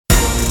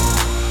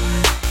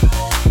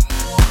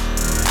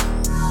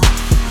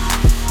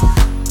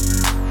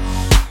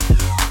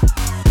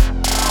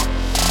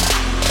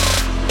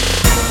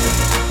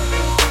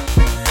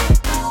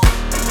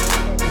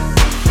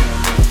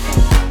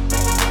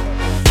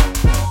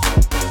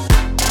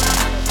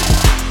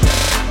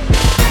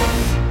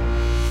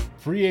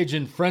free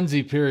agent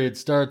frenzy period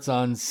starts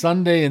on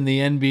Sunday in the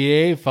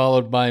NBA,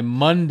 followed by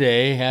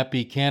Monday.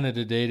 Happy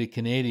Canada Day to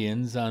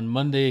Canadians. On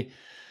Monday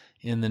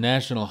in the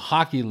National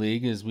Hockey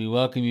League, as we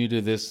welcome you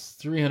to this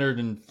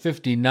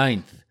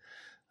 359th,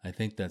 I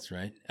think that's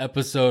right,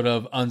 episode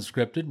of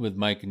Unscripted with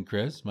Mike and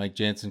Chris. Mike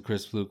Jansen,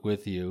 Chris Fluke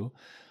with you.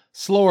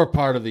 Slower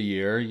part of the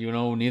year. You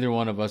know, neither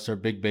one of us are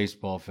big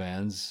baseball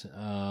fans.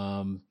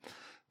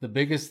 The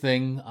biggest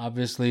thing,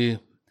 obviously,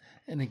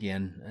 and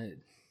again,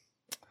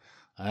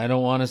 I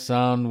don't want to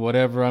sound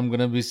whatever I'm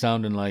going to be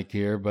sounding like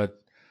here,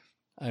 but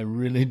I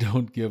really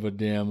don't give a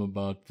damn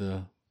about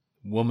the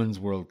Women's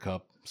World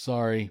Cup.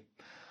 Sorry.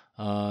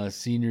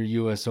 Senior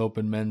U.S.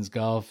 Open men's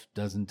golf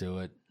doesn't do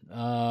it.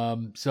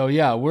 So,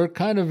 yeah, we're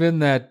kind of in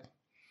that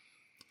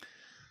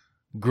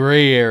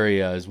gray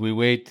area as we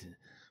wait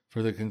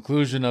for the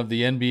conclusion of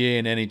the NBA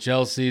and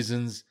NHL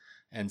seasons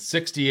and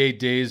 68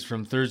 days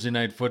from Thursday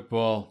Night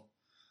Football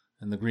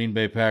and the Green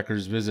Bay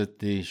Packers visit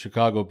the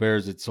Chicago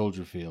Bears at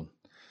Soldier Field.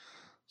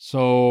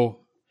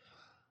 So,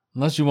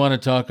 unless you want to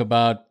talk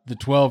about the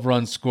 12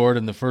 runs scored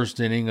in the first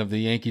inning of the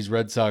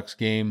Yankees-Red Sox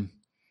game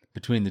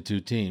between the two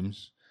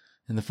teams,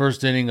 in the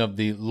first inning of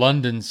the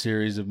London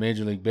series of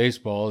Major League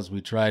Baseball as we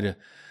try to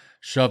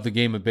shove the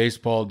game of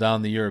baseball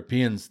down the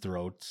Europeans'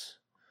 throats,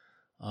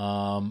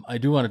 I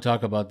do want to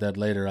talk about that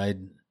later.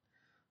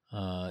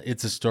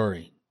 It's a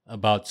story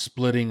about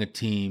splitting a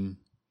team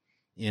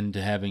into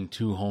having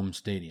two home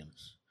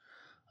stadiums.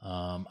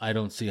 I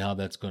don't see how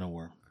that's going to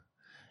work.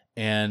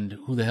 And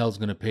who the hell's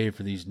going to pay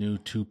for these new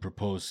two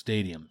proposed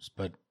stadiums?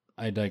 But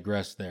I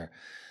digress there.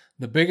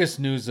 The biggest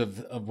news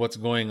of what's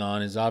going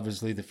on is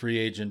obviously the free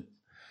agent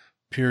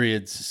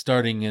periods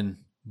starting in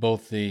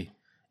both the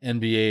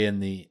NBA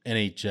and the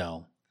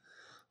NHL.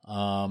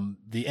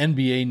 The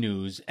NBA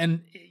news,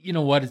 and you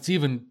know what? It's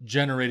even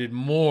generated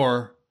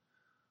more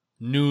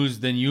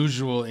news than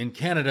usual in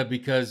Canada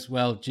because,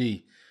 well,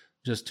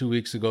 just 2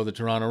 weeks ago, the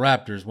Toronto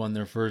Raptors won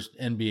their first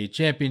NBA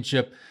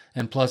championship,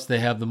 and plus they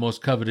have the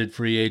most coveted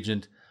free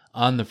agent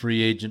on the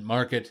free agent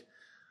market,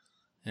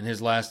 and his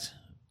last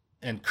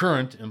and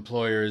current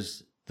employer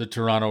is the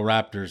Toronto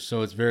Raptors.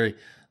 So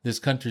this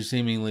country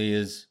seemingly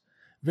is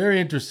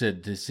very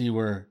interested to see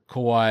where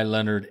Kawhi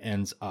Leonard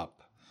ends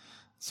up.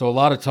 So a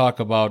lot of talk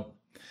about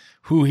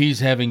who he's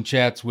having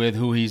chats with,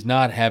 who he's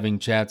not having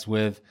chats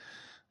with.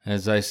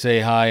 As I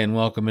say hi and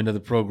welcome into the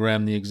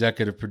program, the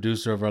executive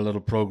producer of our little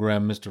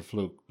program, Mr.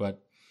 Fluke.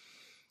 But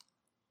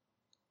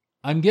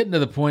I'm getting to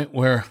the point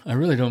where I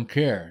really don't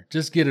care.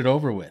 Just get it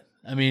over with.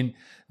 I mean,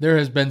 there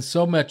has been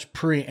so much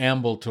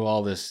preamble to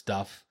all this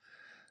stuff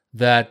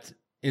that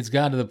it's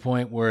gotten to the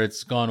point where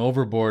it's gone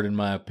overboard, in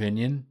my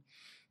opinion.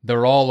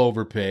 They're all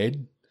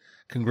overpaid.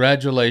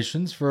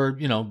 Congratulations for,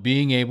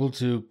 being able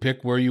to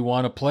pick where you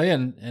want to play,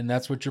 and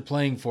that's what you're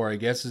playing for, I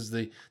guess, is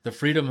the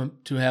freedom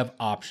to have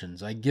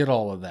options. I get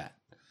all of that.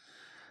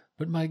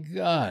 But my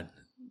God,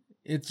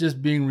 it's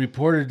just being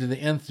reported to the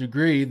nth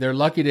degree. They're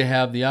lucky to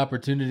have the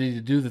opportunity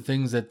to do the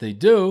things that they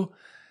do,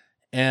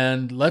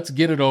 and let's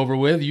get it over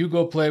with. You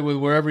go play with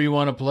wherever you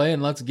want to play,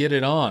 and let's get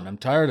it on. I'm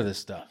tired of this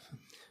stuff.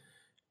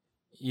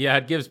 Yeah,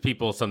 it gives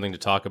people something to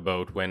talk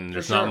about when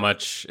there's not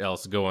much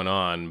else going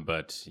on.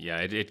 But yeah,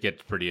 it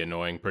gets pretty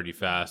annoying pretty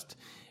fast.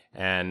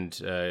 And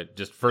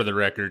just for the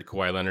record,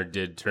 Kawhi Leonard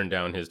did turn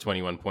down his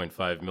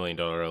 $21.5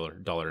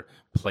 million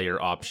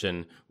player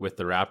option with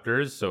the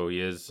Raptors. So he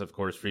is, of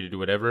course, free to do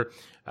whatever.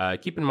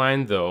 Keep in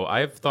mind, though,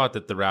 I've thought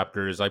that the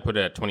Raptors, I put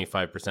it at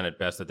 25% at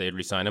best that they'd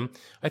re-sign him.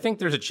 I think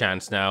there's a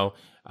chance now.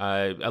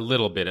 A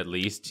little bit at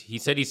least. He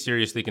said he's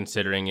seriously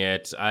considering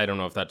it. I don't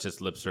know if that's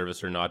just lip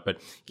service or not, but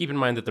keep in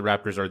mind that the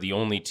Raptors are the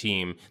only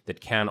team that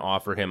can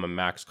offer him a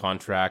max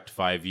contract,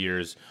 5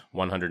 years,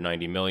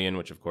 $190 million,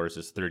 which of course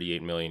is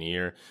 $38 million a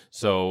year.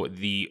 So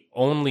the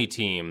only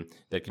team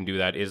that can do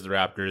that is the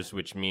Raptors,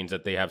 which means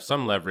that they have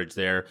some leverage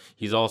there.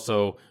 He's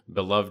also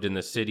beloved in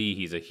the city.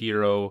 He's a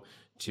hero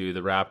to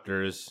the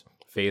Raptors.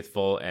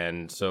 Faithful,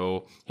 and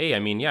so, hey, I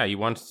mean, yeah, he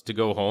wants to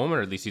go home, or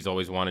at least he's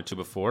always wanted to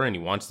before, and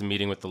he wants the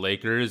meeting with the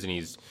Lakers, and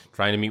he's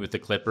trying to meet with the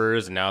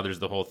Clippers, and now there's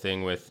the whole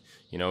thing with,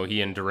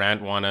 he and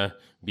Durant want to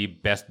be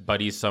best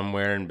buddies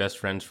somewhere and best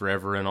friends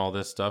forever and all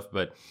this stuff,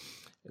 but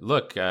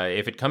look,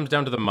 if it comes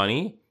down to the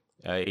money,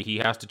 he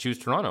has to choose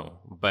Toronto,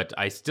 but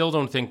I still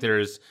don't think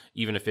there's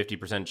even a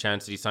 50%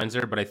 chance that he signs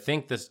there, but I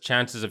think the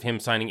chances of him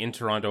signing in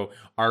Toronto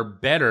are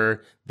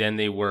better than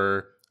they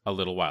were a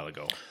little while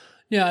ago.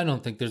 Yeah, I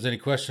don't think there's any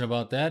question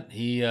about that.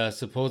 He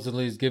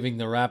supposedly is giving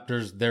the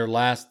Raptors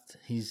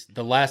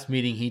the last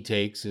meeting he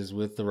takes is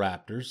with the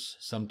Raptors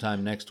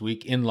sometime next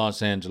week in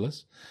Los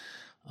Angeles.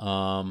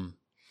 We'll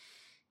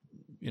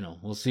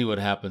see what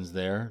happens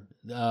there.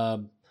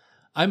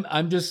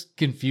 I'm just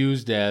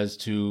confused as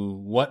to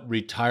what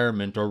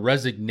retirement or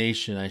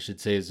resignation, I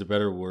should say is a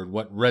better word,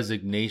 what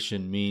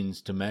resignation means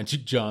to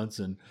Magic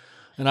Johnson.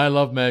 And I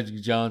love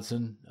Magic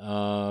Johnson.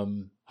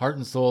 Heart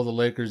and soul of the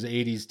Lakers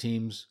 80s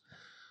teams.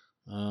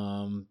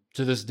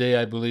 To this day,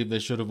 I believe they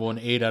should have won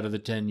 8 out of the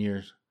 10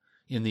 years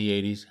in the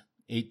 80s.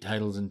 8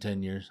 titles in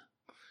 10 years,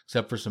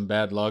 except for some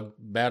bad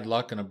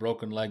luck and a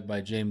broken leg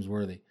by James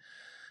Worthy.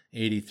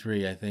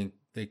 '83. I think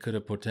they could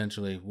have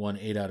potentially won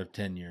 8 out of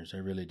 10 years. I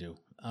really do.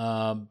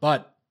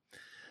 But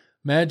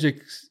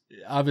Magic's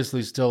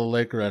obviously still a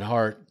Laker at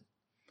heart.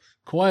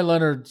 Kawhi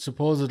Leonard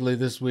supposedly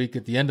this week,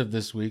 at the end of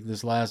this week,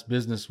 this last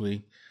business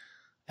week,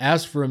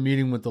 asked for a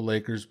meeting with the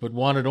Lakers, but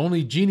wanted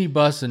only Jeanie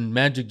Buss and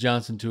Magic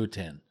Johnson to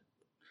attend.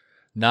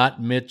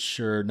 Not Mitch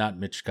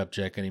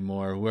Kupchak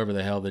anymore, whoever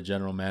the hell the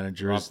general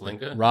manager is.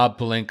 Rob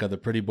Pelinka, the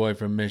pretty boy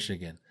from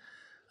Michigan.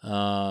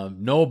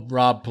 No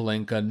Rob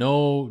Pelinka,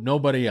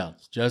 nobody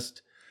else.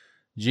 Just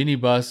Jeanie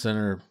Buss and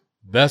her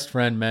best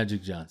friend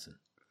Magic Johnson.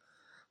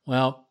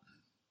 Well,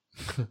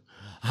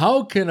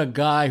 how can a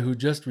guy who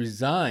just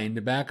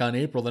resigned back on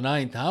April the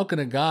 9th, how can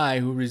a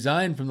guy who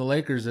resigned from the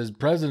Lakers as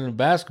president of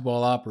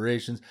basketball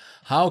operations,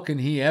 how can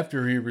he,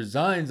 after he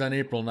resigns on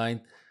April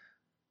 9th,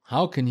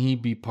 how can he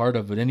be part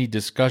of any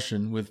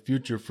discussion with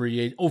future free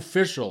agent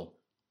official?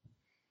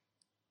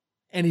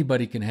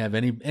 Anybody can have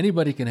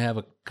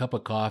a cup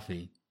of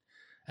coffee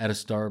at a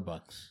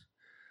Starbucks,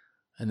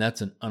 and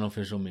that's an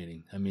unofficial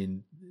meeting. I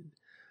mean,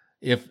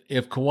 if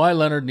Kawhi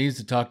Leonard needs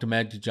to talk to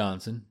Magic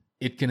Johnson,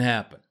 it can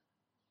happen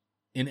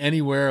in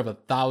anywhere of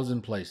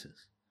 1,000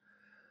 places.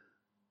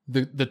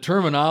 The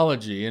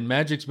terminology, and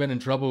Magic's been in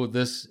trouble with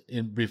this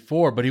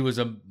before, but he was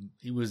a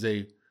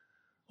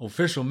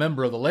official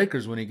member of the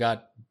Lakers when he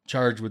got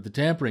charged with the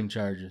tampering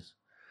charges.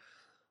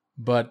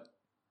 But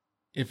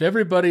if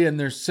everybody and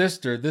their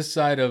sister, this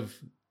side of,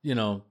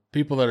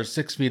 people that are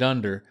 6 feet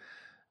under,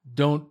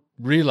 don't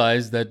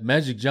realize that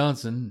Magic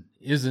Johnson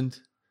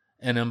isn't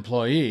an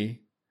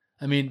employee,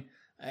 I mean,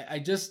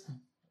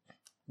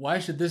 why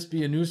should this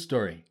be a news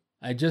story?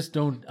 I just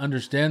don't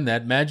understand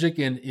that. Magic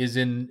and he's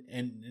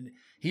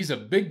a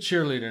big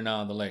cheerleader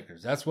now in the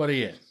Lakers. That's what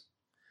he is.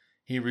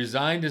 He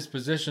resigned his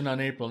position on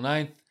April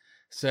 9th,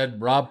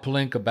 said Rob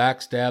Pelinka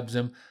backstabs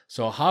him.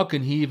 So how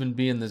can he even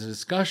be in this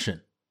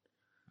discussion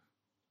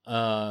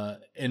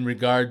in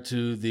regard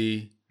to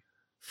the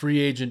free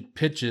agent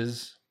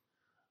pitches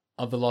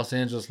of the Los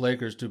Angeles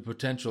Lakers to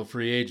potential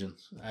free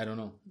agents? I don't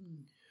know.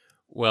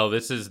 Well,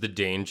 this is the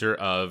danger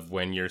of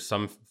when you're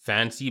some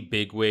fancy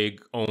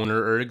bigwig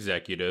owner or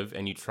executive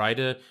and you try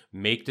to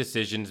make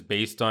decisions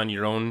based on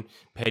your own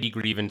petty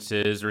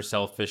grievances or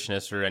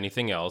selfishness or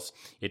anything else.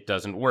 It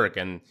doesn't work.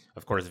 And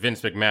of course,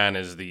 Vince McMahon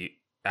is the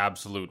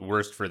absolute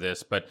worst for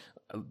this, but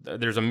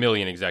there's a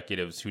million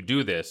executives who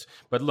do this.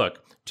 But look,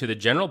 to the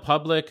general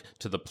public,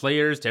 to the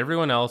players, to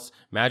everyone else,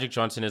 Magic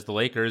Johnson is the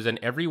Lakers, and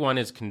everyone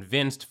is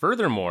convinced,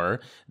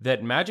 furthermore,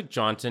 that Magic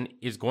Johnson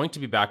is going to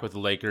be back with the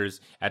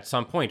Lakers at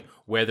some point,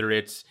 whether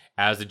it's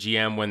as a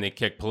GM when they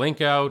kick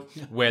Pelinka out,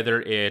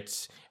 whether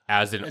it's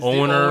as an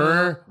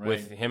owner, right,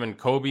 with him and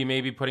Kobe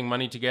maybe putting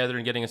money together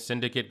and getting a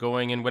syndicate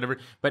going and whatever.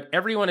 But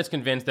everyone is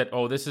convinced that,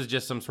 this is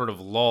just some sort of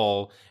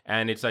lull.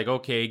 And it's like,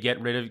 okay,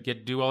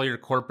 do all your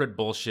corporate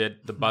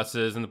bullshit, the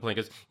buses and the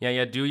Pelinkas.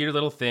 Yeah, do your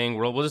little thing.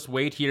 We'll just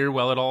wait here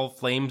while it all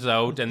flames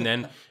out.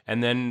 And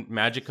then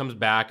Magic comes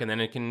back and then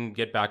it can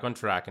get back on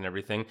track and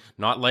everything.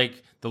 Not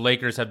like the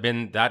Lakers have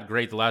been that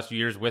great the last few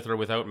years with or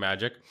without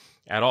Magic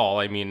at all.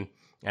 I mean,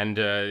 and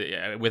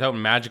without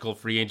magical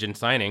free agent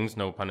signings,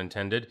 no pun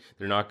intended,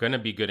 they're not going to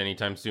be good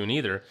anytime soon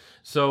either.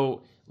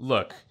 So,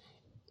 look,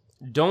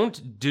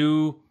 don't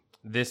do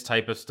this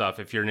type of stuff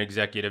if you're an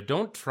executive.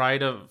 Don't try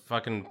to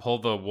fucking pull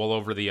the wool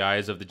over the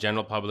eyes of the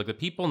general public. The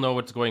people know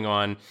what's going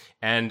on.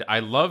 And I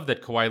love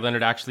that Kawhi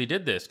Leonard actually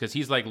did this, because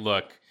he's like,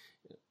 look,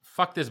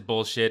 fuck this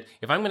bullshit.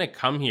 If I'm going to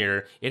come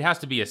here, it has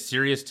to be a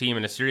serious team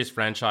and a serious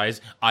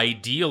franchise.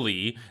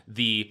 Ideally,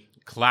 the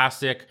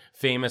classic,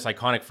 famous,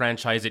 iconic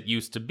franchise it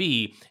used to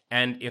be.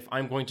 And if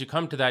I'm going to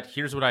come to that,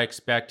 here's what I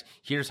expect.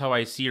 Here's how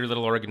I see your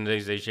little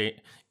organization.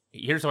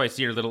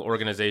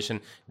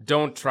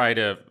 Don't try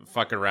to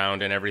fuck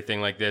around and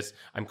everything like this.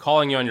 I'm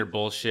calling you on your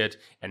bullshit,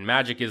 and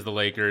Magic is the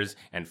Lakers,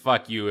 and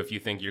fuck you if you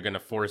think you're going to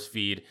force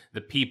feed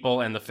the people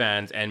and the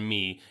fans and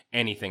me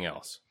anything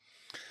else.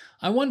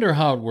 I wonder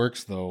how it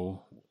works,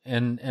 though.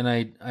 And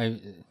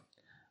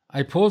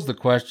I pose the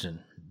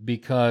question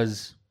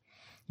because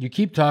you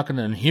keep talking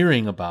and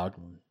hearing about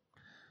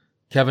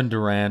Kevin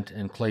Durant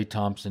and Klay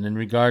Thompson in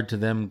regard to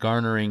them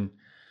garnering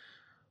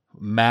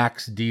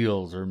max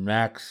deals or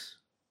max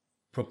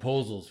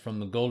proposals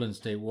from the Golden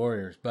State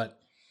Warriors. But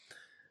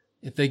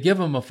if they give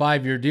them a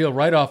 5-year deal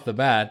right off the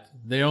bat,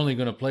 they're only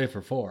going to play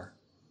for 4.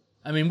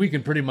 I mean, we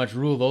can pretty much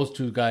rule those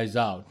two guys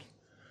out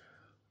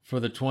for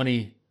the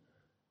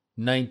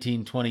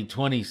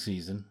 2019-2020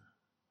 season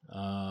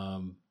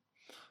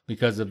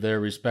because of their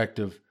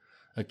respective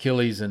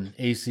Achilles and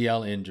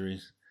ACL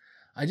injuries.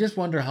 I just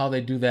wonder how they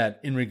do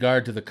that in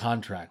regard to the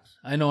contracts.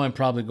 I know I'm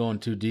probably going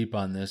too deep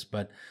on this,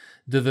 but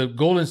do the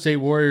Golden State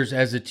Warriors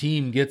as a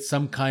team get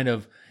some kind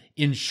of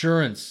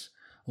insurance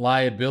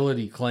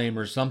liability claim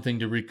or something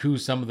to recoup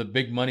some of the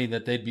big money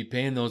that they'd be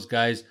paying those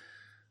guys?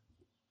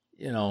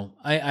 You know,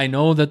 I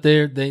know that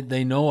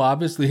they know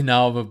obviously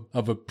now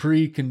of a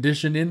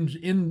pre-condition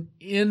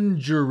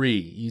injury.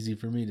 Easy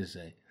for me to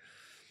say.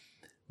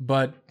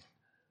 But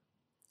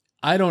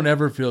I don't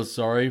ever feel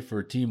sorry for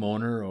a team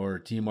owner or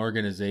a team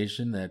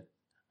organization that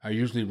are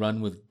usually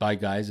run by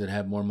guys that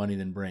have more money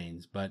than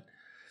brains. But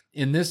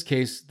in this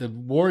case, the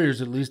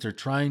Warriors at least are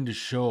trying to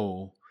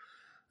show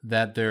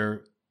that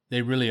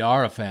they really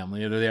are a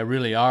family, or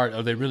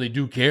they really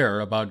do care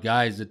about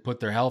guys that put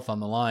their health on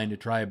the line to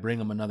try to bring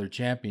them another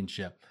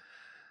championship.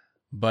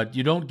 But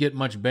you don't get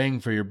much bang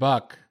for your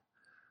buck.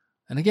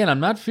 And again, I'm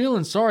not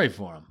feeling sorry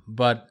for them,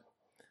 but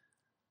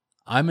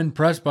I'm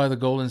impressed by the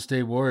Golden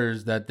State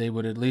Warriors that they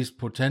would at least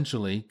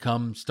potentially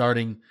come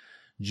starting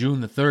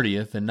June the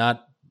 30th and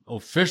not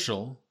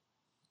official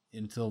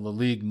until the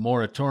league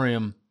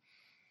moratorium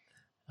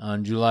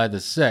on July the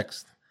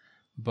 6th.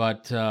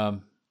 But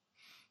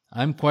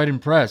I'm quite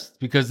impressed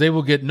because they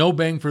will get no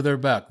bang for their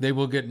buck. They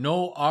will get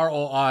no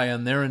ROI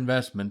on their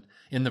investment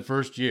in the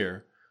first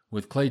year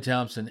with Klay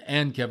Thompson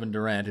and Kevin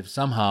Durant if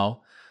somehow,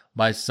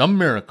 by some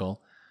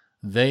miracle,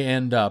 they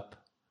end up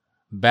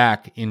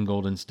back in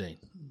Golden State.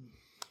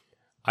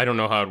 I don't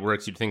know how it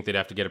works. You'd think they'd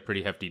have to get a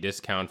pretty hefty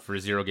discount for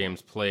 0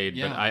 games played,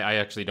 but I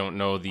actually don't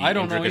know the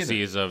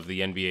intricacies of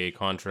the NBA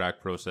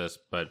contract process,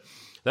 but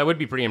that would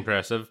be pretty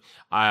impressive.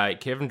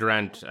 Kevin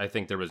Durant, I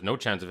think there was no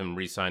chance of him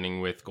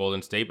re-signing with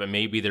Golden State, but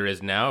maybe there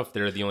is now if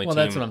they're the only team.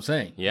 Well, that's what I'm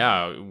saying.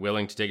 Yeah,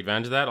 willing to take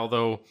advantage of that,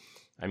 although,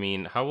 I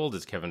mean, how old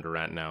is Kevin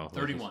Durant now?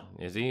 31.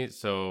 Is he?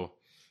 So,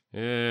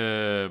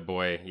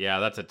 boy, yeah,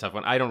 that's a tough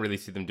one. I don't really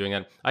see them doing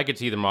that. I could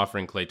see them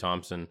offering Klay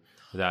Thompson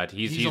that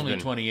he's only been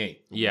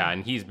 28. Yeah,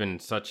 and he's been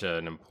such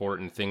an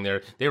important thing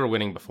there. They were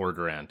winning before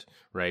Durant,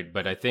 right?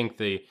 But I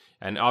think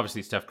and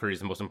obviously Steph Curry is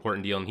the most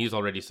important deal, and he's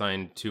already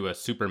signed to a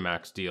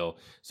Supermax deal.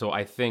 So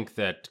I think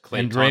that Klay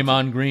and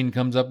Draymond Green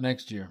comes up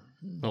next year.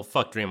 Well,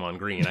 fuck Draymond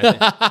Green.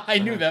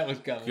 I knew that was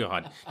coming.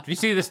 God, did you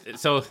see this?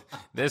 So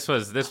this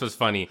was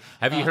funny.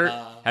 Have you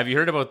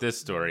heard about this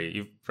story?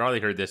 You've probably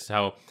heard this.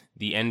 How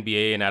the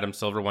NBA and Adam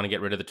Silver want to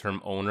get rid of the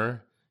term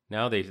owner.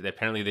 Now they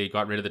apparently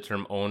got rid of the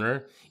term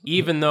owner,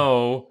 even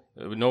though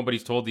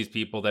nobody's told these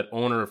people that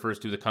owner refers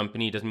to the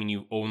company. It doesn't mean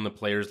you own the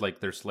players like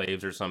they're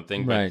slaves or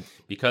something. Right.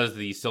 But because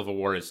the Civil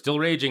War is still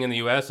raging in the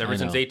U.S. ever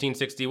since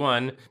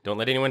 1861, don't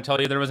let anyone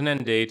tell you there was an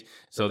end date.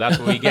 So that's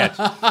what we get.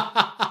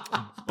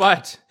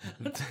 But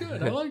that's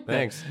good. I like that.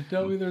 Thanks.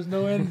 Tell me there's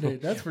no end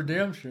date. That's for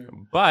damn sure.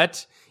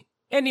 But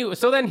anyway,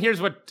 so then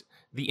here's what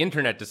the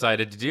internet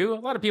decided to do. A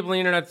lot of people on the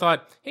internet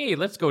thought, hey,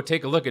 let's go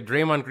take a look at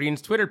Draymond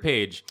Green's Twitter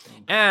page.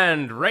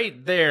 And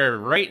right there,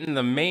 right in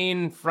the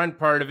main front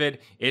part of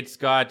it, it's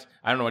got,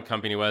 I don't know what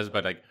company it was,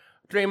 but like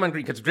Draymond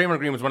Green, because Draymond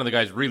Green was one of the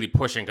guys really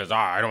pushing because,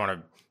 I don't want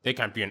to, they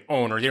can't be an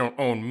owner. They don't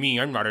own me.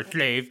 I'm not a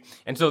slave.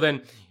 And so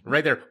then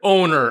right there,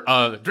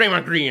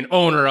 Draymond Green,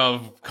 owner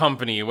of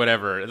company,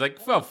 whatever. It's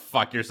like, well,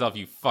 fuck yourself,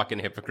 you fucking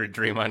hypocrite,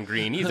 Draymond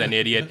Green. He's an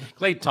idiot.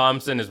 Klay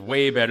Thompson is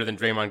way better than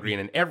Draymond Green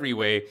in every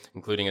way,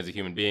 including as a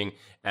human being.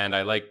 And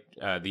I like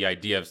the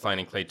idea of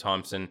signing Klay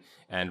Thompson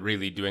and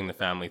really doing the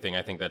family thing.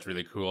 I think that's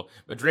really cool.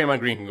 But Draymond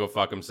Green can go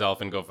fuck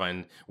himself and go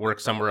find work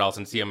somewhere else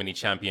and see how many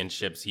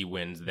championships he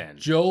wins then.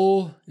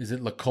 Joel, is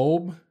it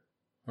LaCobe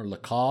or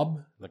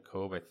LaCobe?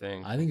 LaCobe, I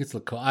think. I think it's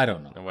LaCobe. I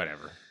don't know.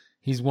 Whatever.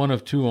 He's one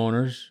of 2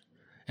 owners.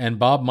 And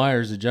Bob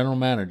Myers, the general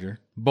manager,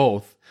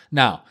 both.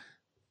 Now,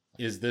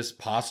 is this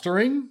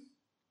posturing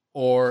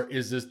or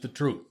is this the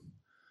truth?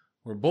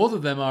 Where both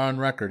of them are on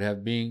record I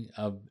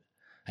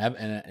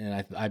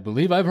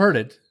believe I've heard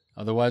it.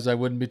 Otherwise, I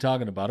wouldn't be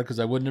talking about it because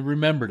I wouldn't have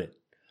remembered it.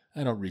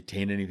 I don't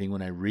retain anything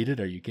when I read it.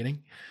 Are you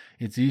kidding?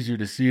 It's easier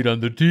to see it on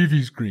the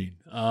TV screen.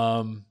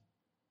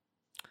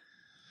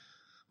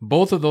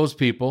 Both of those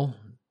people,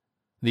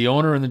 the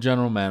owner and the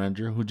general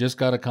manager, who just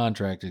got a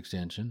contract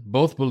extension,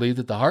 both believe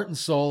that the heart and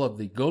soul of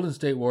the Golden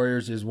State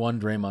Warriors is one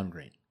Draymond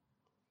Green.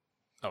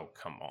 Oh,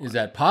 come on. Is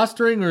that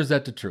posturing or is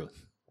that the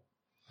truth?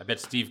 I bet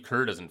Steve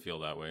Kerr doesn't feel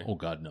that way. Oh,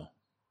 God, no.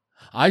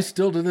 I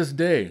still, to this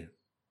day,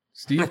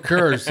 Steve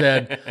Kerr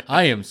said,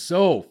 I am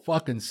so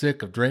fucking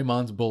sick of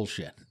Draymond's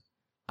bullshit.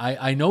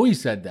 I know he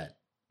said that.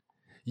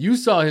 You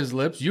saw his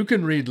lips. You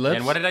can read lips.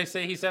 And what did I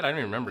say he said? I don't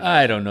even remember that.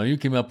 I don't know. You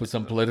came up with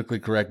some politically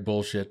correct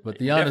bullshit. But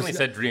the honest... He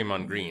definitely said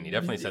Draymond Green. He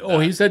definitely said that. Oh,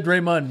 he said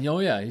Draymond. Oh,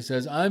 yeah. He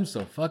says, I'm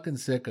so fucking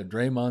sick of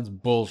Draymond's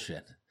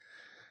bullshit.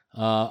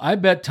 I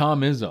bet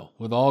Tom Izzo,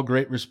 with all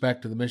great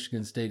respect to the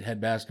Michigan State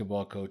head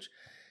basketball coach,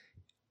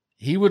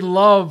 he would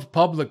love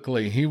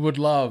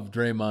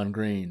Draymond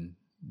Green.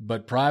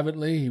 But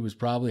privately, he was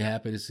probably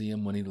happy to see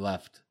him when he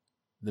left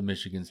the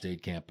Michigan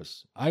State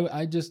campus.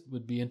 I just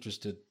would be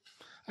interested.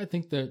 I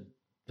think that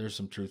there's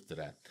some truth to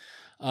that.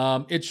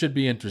 It should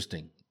be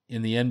interesting.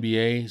 In the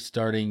NBA,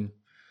 starting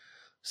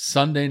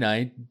Sunday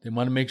night, they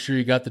want to make sure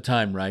you got the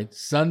time right.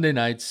 Sunday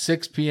night,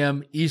 6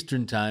 p.m.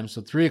 Eastern time,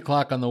 so 3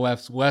 o'clock on the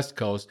West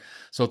Coast.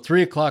 So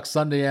 3 o'clock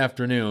Sunday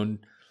afternoon,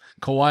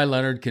 Kawhi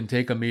Leonard can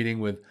take a meeting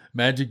with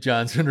Magic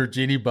Johnson or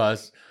Jeannie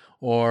Buss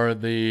or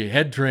the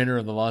head trainer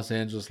of the Los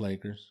Angeles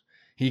Lakers.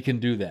 He can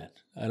do that.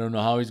 I don't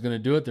know how he's going to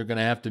do it. They're going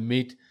to have to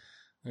meet.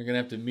 They're going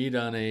to have to meet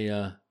on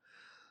a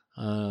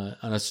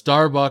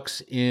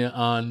Starbucks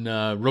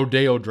on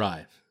Rodeo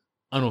Drive.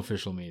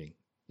 Unofficial meeting.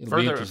 It'll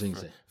be interesting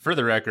to see. For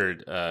the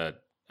record,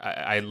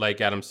 I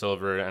like Adam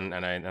Silver, and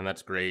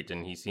that's great.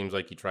 And he seems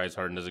like he tries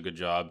hard and does a good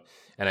job.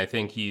 And I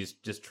think he's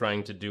just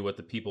trying to do what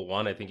the people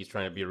want. I think he's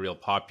trying to be a real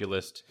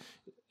populist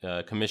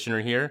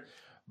commissioner here.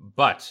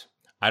 But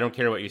I don't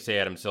care what you say,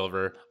 Adam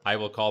Silver. I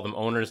will call them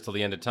owners till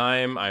the end of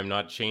time. I'm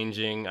not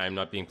changing. I'm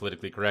not being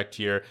politically correct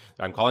here.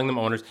 I'm calling them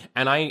owners.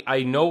 And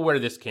I know where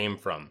this came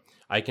from.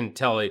 I can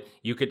tell it.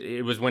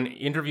 It was when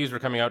interviews were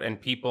coming out, and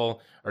people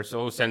are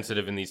so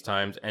sensitive in these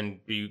times, and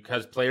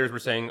because players were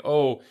saying,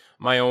 "Oh,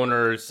 my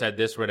owner said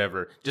this,"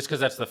 whatever, just because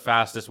that's the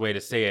fastest way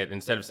to say it,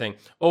 instead of saying,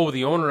 "Oh,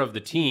 the owner of the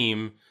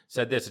team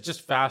said this," it's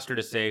just faster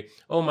to say,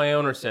 "Oh, my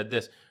owner said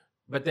this."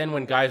 But then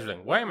when guys are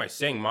like, "Why am I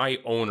saying my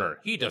owner?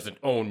 He doesn't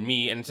own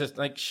me." And it's just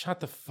like, shut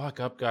the fuck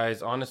up,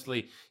 guys.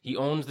 Honestly, he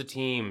owns the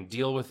team.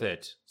 Deal with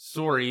it.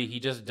 Sorry, he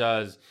just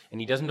does.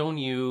 And he doesn't own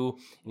you,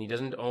 and he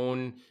doesn't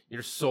own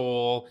your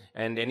soul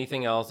and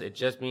anything else. It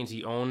just means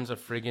he owns a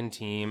friggin'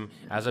 team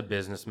as a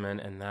businessman,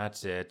 and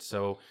that's it.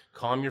 So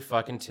calm your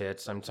fucking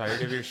tits. I'm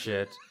tired of your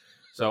shit.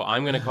 So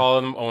I'm going to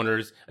call them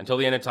owners until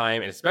the end of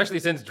time, and especially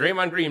since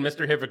Draymond Green,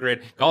 Mr.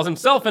 Hypocrite, calls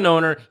himself an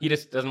owner, he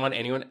just doesn't want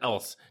anyone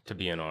else to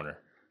be an owner.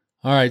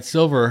 All right,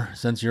 Silver,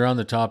 since you're on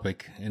the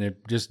topic, and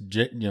it just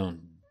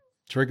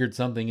triggered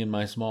something in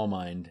my small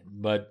mind,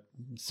 but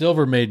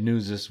Silver made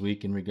news this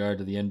week in regard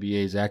to the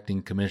NBA's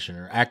active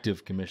commissioner,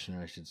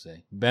 I should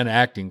say. Been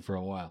acting for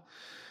a while.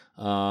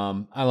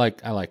 I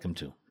like him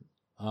too.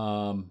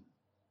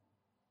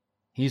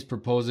 He's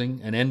proposing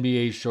an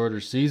NBA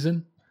shorter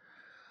season,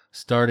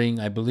 starting,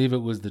 I believe it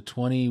was the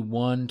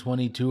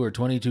 21-22 or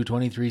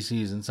 22-23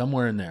 season,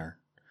 somewhere in there.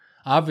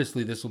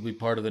 Obviously, this will be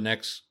part of the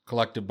next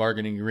collective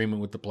bargaining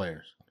agreement with the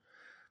players,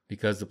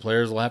 because the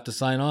players will have to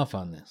sign off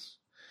on this.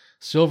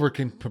 Silver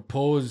can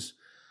propose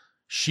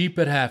sheep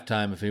at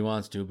halftime if he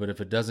wants to, but if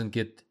it doesn't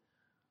get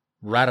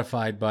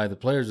ratified by the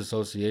Players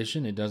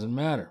Association, it doesn't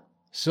matter.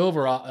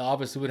 Silver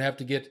obviously would have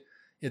to get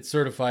it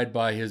certified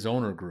by his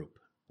owner group.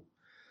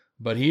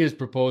 But he is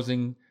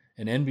proposing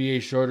an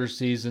NBA shorter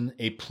season,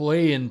 a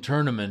play-in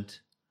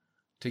tournament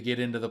to get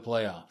into the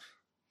playoff,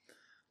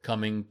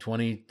 coming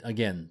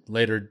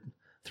later,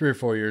 3 or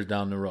 4 years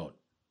down the road.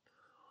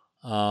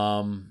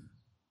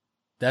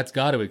 That's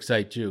got to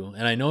excite you,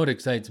 and I know it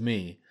excites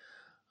me.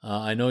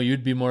 I know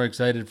you'd be more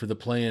excited for the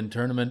play-in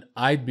tournament.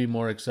 I'd be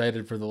more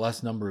excited for the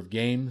less number of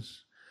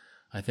games.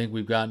 I think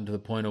we've gotten to the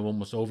point of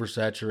almost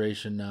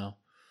oversaturation now.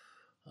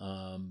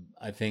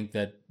 I think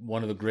that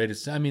one of the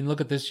greatest... I mean, look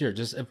at this year.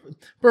 Just a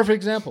perfect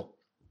example.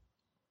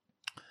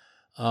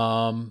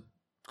 Kawhi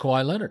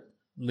Leonard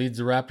leads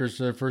the Raptors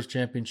to their first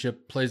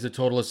championship, plays a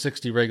total of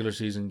 60 regular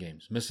season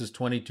games, misses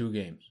 22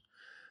 games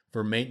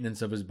for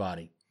maintenance of his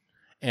body.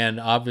 And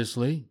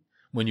obviously,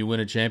 when you win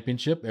a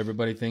championship,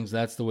 everybody thinks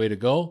that's the way to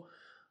go.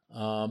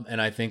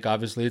 And I think,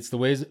 obviously, it's the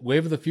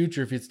wave of the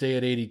future if you stay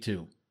at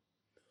 82.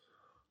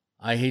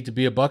 I hate to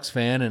be a Bucks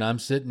fan, and I'm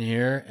sitting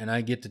here, and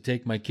I get to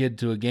take my kid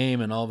to a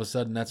game, and all of a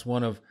sudden that's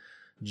one of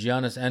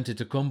Giannis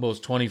Antetokounmpo's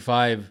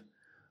 25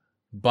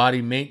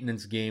 body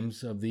maintenance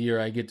games of the year.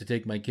 I get to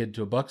take my kid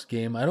to a Bucks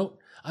game. I don't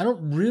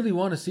really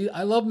want to see...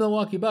 I love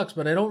Milwaukee Bucks,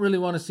 but I don't really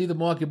want to see the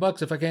Milwaukee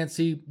Bucks if I can't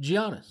see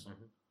Giannis. Mm-hmm.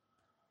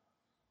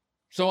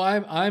 So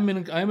I'm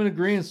in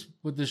agreement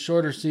with the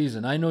shorter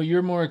season. I know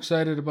you're more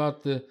excited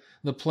about the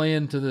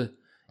play-in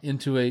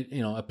into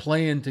a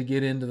play-in to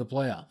get into the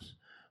playoffs,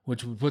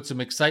 which would put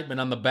some excitement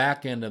on the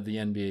back end of the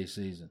NBA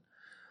season.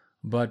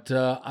 But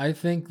I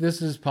think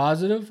this is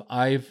positive.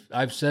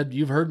 I've said,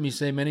 you've heard me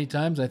say many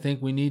times, I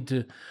think we need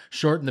to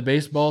shorten the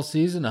baseball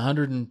season.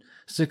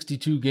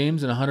 162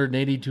 games in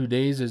 182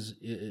 days is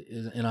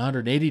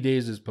 180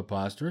 days is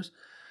preposterous.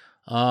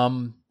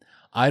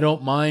 I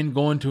don't mind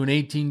going to an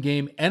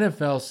 18-game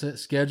NFL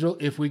schedule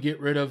if we get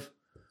rid of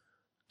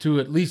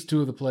at least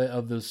two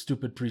of the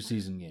stupid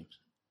preseason games.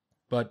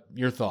 But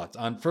your thoughts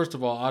on, first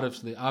of all,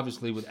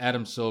 obviously with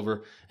Adam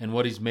Silver and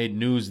what he's made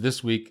news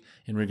this week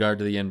in regard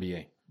to the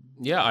NBA.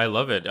 Yeah, I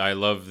love it. I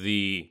love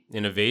the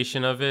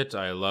innovation of it.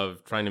 I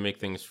love trying to make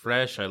things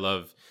fresh. I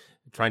love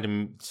trying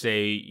to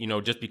say,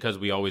 just because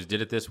we always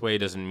did it this way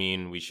doesn't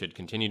mean we should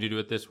continue to do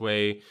it this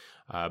way.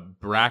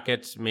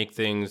 Brackets make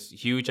things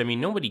huge. I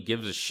mean, nobody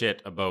gives a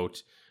shit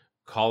about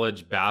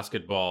college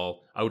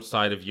basketball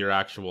outside of your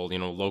actual,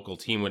 local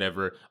team,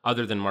 whatever,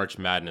 other than March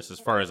Madness, as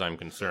far as I'm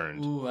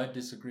concerned. Ooh, I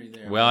disagree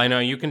there. Well, I know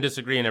you can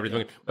disagree and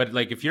everything, but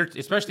like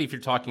especially if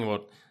you're talking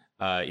about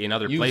in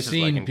other places,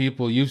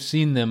 you've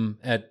seen them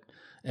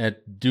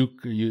at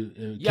Duke,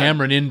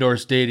 Cameron Indoor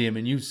Stadium,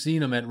 and you've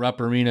seen them at Rupp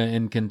Arena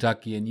in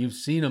Kentucky, and you've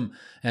seen them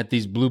at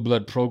these blue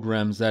blood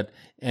programs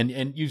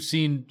and you've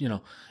seen,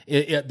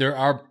 there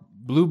are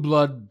blue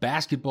blood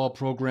basketball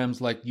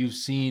programs like you've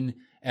seen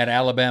at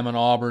Alabama and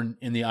Auburn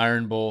in the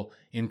Iron Bowl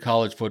in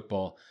college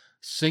football.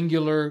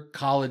 Singular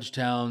college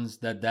towns,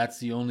 that's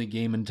the only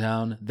game in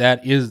town.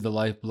 That is the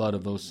lifeblood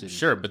of those cities.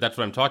 Sure, but that's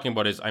what I'm talking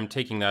about is I'm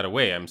taking that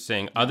away. I'm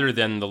saying other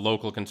than the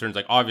local concerns,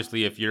 like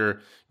obviously if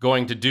you're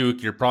going to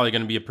Duke, you're probably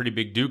going to be a pretty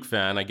big Duke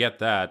fan. I get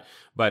that.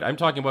 But I'm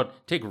talking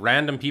about take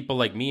random people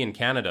like me in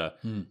Canada.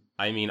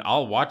 I mean,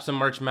 I'll watch some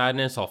March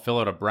Madness. I'll fill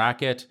out a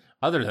bracket.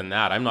 Other than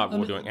that, I'm not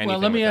doing anything. Well,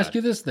 let me with ask that.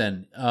 you this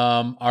then.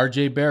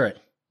 R.J. Barrett,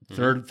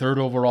 third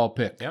overall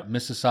pick, Yep.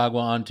 Mississauga,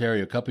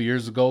 Ontario. A couple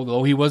years ago,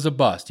 though he was a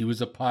bust, he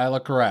was a pile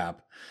of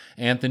crap.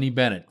 Anthony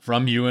Bennett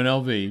from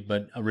UNLV,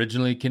 but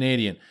originally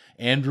Canadian.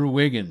 Andrew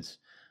Wiggins,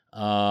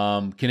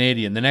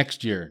 Canadian. The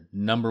next year,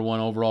 number 1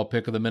 overall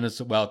pick of the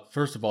Minnesota. Well,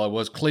 first of all, it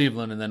was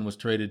Cleveland, and then was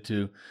traded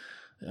to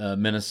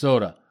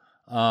Minnesota.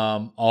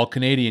 All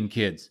Canadian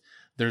kids.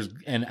 There's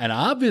and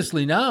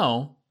obviously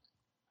now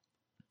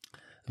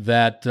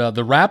that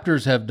the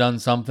Raptors have done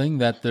something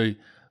that the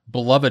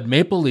beloved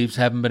Maple Leafs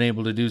haven't been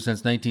able to do since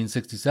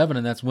 1967,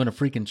 and that's win a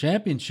freaking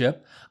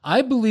championship.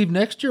 I believe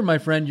next year, my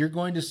friend, you're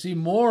going to see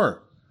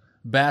more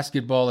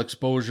basketball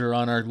exposure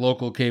on our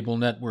local cable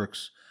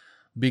networks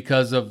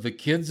because of the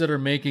kids that are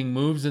making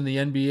moves in the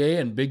NBA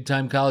and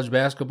big-time college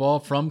basketball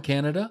from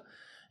Canada,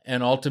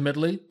 and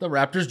ultimately, the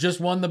Raptors just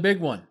won the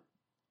big one.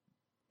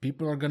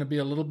 People are going to be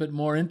a little bit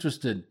more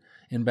interested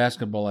in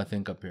basketball, I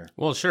think, up here.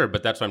 Well, sure,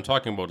 but that's what I'm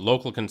talking about.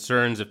 Local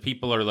concerns. If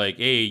people are like,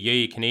 hey,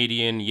 yay,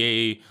 Canadian,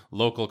 yay,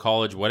 local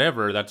college,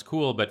 whatever, that's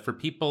cool. But for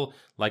people,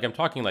 like I'm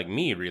talking like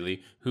me,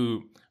 really,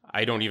 who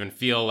I don't even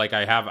feel like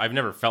I've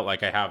never felt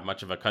like I have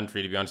much of a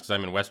country, to be honest, because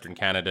I'm in Western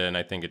Canada and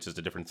I think it's just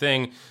a different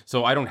thing.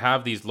 So I don't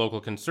have these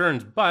local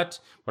concerns. But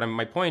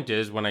my point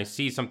is, when I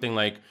see something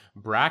like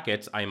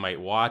brackets, I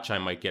might watch, I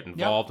might get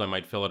involved, I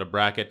might fill out a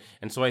bracket.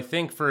 And so I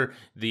think for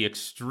the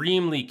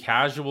extremely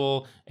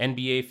casual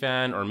NBA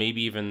fan, or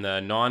maybe even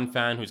the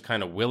non-fan who's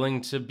kind of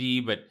willing to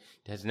be, but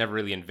has never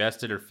really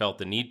invested or felt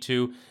the need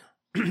to,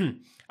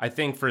 I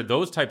think for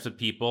those types of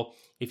people,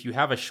 if you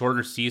have a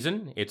shorter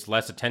season, it's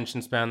less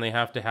attention span they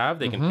have to have.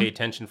 They can pay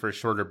attention for a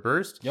shorter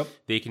burst. Yep.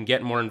 They can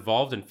get more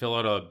involved and fill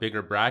out a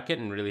bigger bracket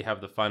and really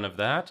have the fun of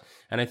that.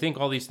 And I think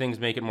all these things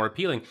make it more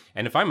appealing.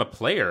 And if I'm a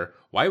player,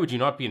 why would you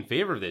not be in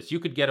favor of this? You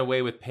could get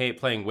away with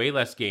playing way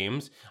less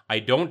games. I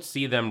don't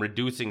see them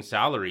reducing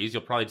salaries.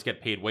 You'll probably just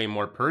get paid way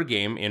more per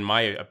game, in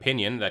my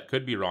opinion. That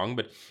could be wrong.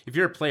 But if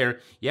you're a player,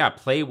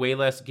 play way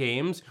less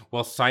games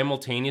while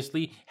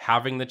simultaneously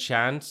having the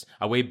chance,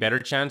 a way better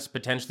chance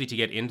potentially to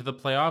get into the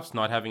playoffs,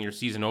 not having your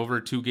season over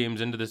 2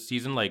 games into the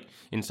season like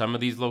in some of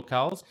these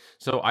locales.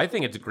 So I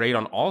think it's great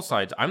on all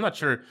sides. I'm not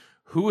sure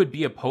who would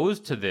be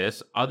opposed to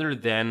this other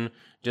than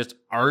just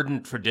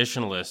ardent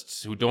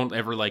traditionalists who don't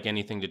ever like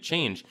anything to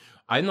change.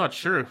 I'm not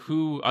sure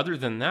who, other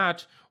than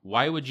that,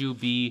 why would you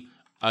be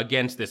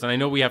against this? And I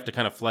know we have to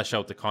kind of flesh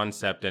out the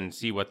concept and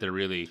see what they're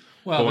really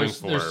going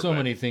for. There's so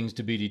many things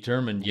to be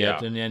determined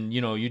yet. Yeah. And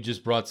you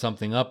just brought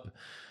something up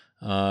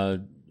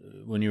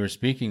when you were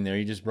speaking there.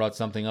 You just brought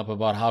something up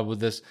about how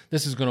this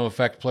is going to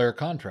affect player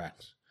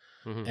contracts.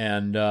 Mm-hmm.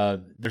 And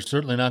they're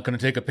certainly not going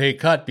to take a pay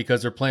cut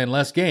because they're playing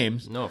less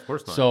games. No, of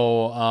course not.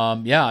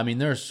 So,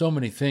 there are so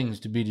many things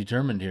to be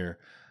determined here.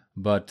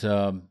 But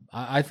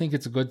I think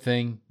it's a good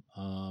thing.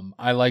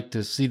 I like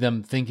to see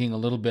them thinking a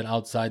little bit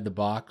outside the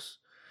box.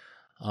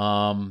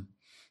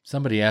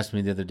 Somebody asked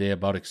me the other day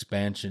about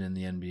expansion in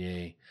the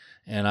NBA,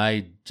 and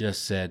I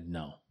just said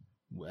no.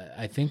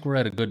 I think we're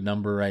at a good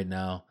number right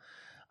now.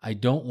 I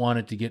don't want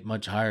it to get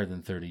much higher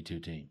than 32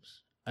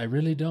 teams. I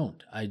really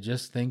don't. I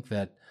just think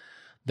that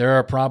there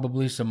are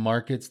probably some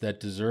markets that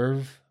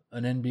deserve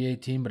an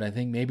NBA team, but I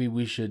think maybe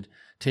we should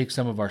take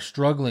some of our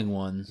struggling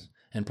ones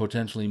and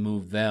potentially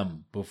move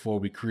them before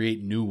we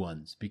create new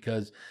ones.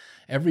 Because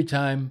every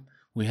time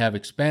we have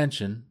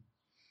expansion,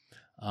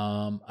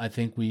 I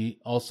think we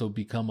also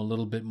become a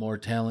little bit more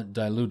talent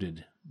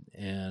diluted.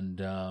 And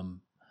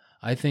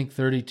I think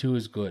 32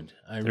 is good.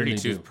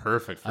 32 is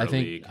perfect for the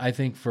league. I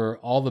think for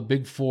all the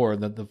big four,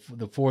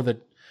 the four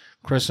that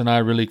Chris and I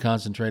really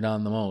concentrate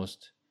on the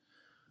most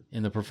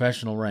in the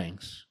professional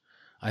ranks,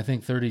 I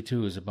think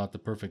 32 is about the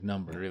perfect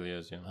number. It really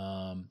is,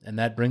 yeah. And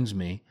that brings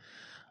me,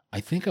 I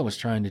think I was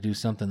trying to do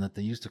something that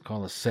they used to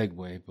call a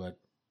segue, but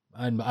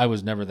I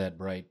was never that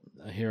bright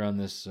here on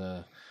this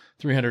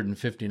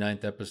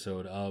 359th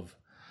episode of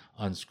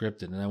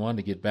Unscripted. And I wanted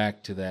to get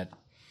back to that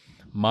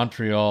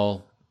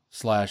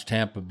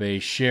Montreal/Tampa Bay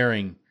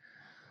sharing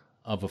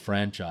of a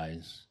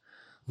franchise.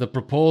 The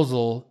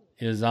proposal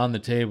is on the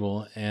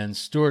table, and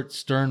Stuart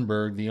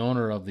Sternberg, the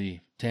owner of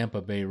the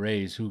Tampa Bay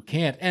Rays, who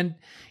can't, and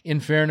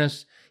in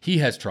fairness, he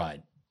has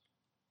tried.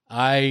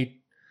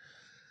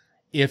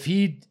 If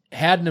he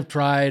hadn't have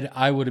tried,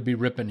 I would be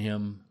ripping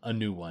him a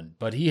new one.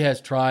 But he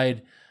has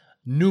tried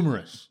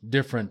numerous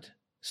different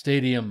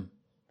stadium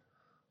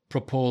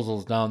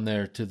proposals down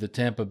there to the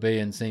Tampa Bay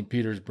and St.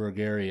 Petersburg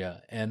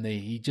area, and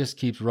he just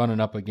keeps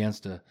running up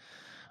against a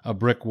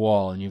brick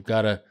wall. And you've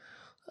got a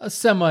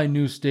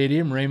semi-new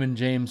stadium, Raymond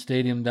James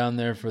Stadium down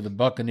there for the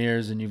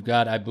Buccaneers, and you've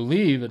got, I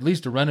believe, at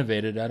least a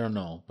renovated, I don't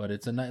know, but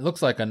it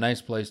looks like a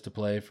nice place to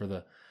play for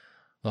the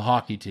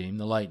hockey team,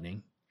 the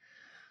Lightning.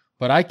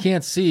 But I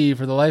can't see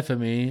for the life of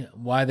me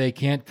why they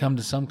can't come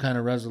to some kind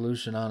of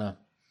resolution on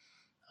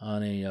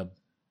a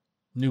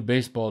new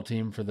baseball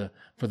team for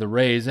the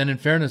Rays. And in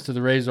fairness to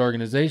the Rays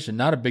organization,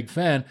 not a big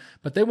fan,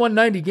 but they won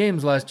 90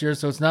 games last year,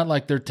 so it's not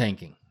like they're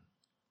tanking.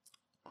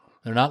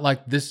 They're not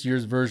like this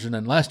year's version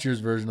and last year's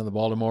version of the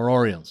Baltimore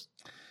Orioles.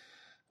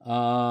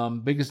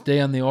 Biggest day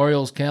on the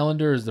Orioles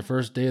calendar is the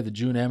first day of the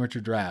June amateur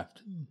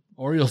draft.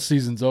 Orioles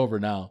season's over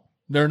now.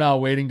 They're now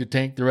waiting to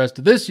tank the rest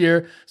of this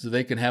year so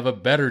they can have a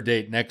better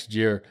date next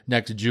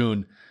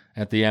June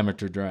at the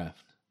amateur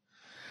draft.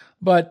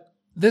 But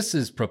this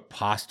is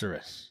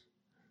preposterous.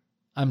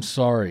 I'm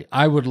sorry.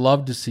 I would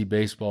love to see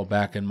baseball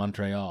back in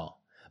Montreal,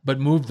 but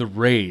move the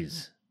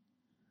Rays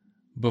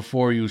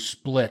before you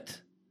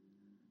split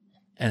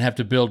and have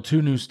to build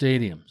 2 new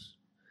stadiums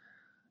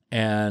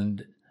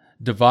and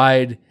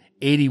divide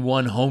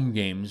 81 home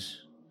games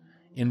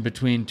in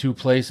between 2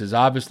 places.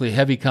 Obviously,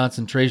 heavy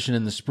concentration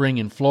in the spring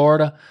in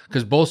Florida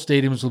because both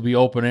stadiums will be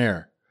open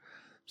air.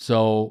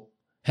 So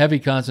heavy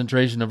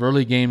concentration of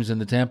early games in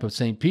the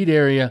Tampa-St. Pete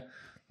area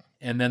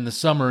and then the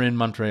summer in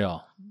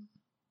Montreal.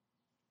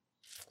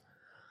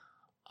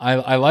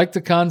 I like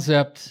the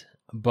concept,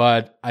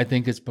 but I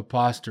think it's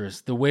preposterous.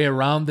 The way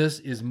around this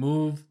is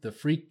move the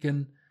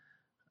freaking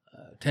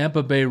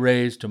Tampa Bay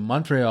Rays to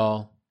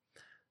Montreal,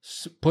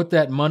 put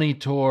that money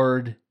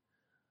toward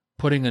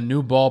putting a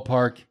new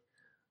ballpark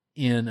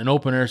in an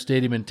open-air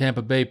stadium in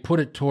Tampa Bay,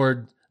 put it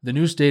toward the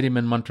new stadium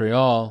in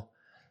Montreal,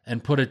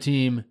 and put a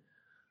team,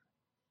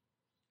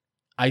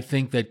 I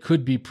think, that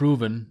could be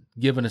proven,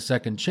 given a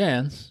second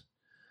chance,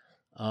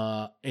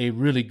 a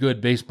really good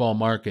baseball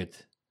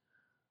market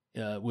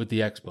with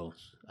the Expos.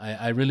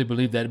 I really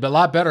believe that. But a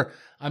lot better.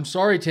 I'm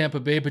sorry, Tampa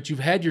Bay, but you've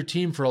had your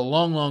team for a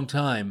long, long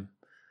time.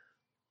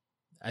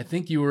 I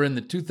think you were in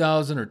the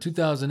 2000 or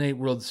 2008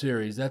 World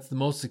Series. That's the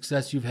most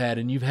success you've had,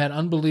 and you've had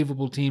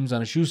unbelievable teams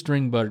on a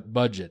shoestring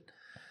budget.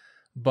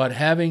 But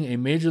having a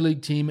major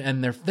league team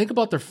and think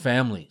about their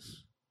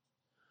families.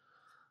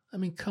 I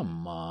mean,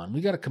 come on.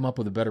 We got to come up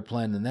with a better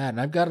plan than that. And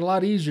I've got a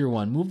lot easier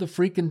one. Move the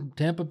freaking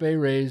Tampa Bay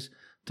Rays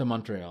to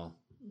Montreal.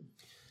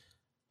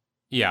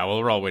 Yeah, well,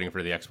 we're all waiting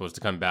for the Expos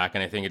to come back,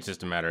 and I think it's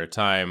just a matter of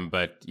time.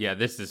 But yeah,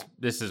 this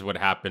is what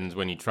happens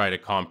when you try to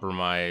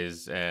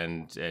compromise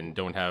and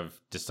don't have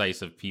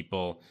decisive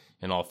people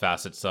in all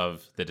facets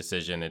of the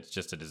decision. It's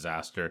just a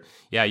disaster.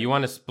 Yeah, you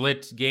want to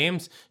split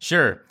games?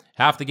 Sure.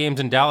 Half the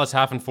games in Dallas,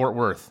 half in Fort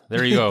Worth.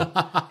 There you go.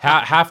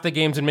 Half the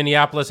games in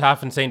Minneapolis,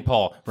 half in St.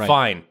 Paul. Right.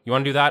 Fine. You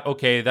want to do that?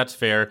 Okay, that's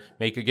fair.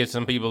 Give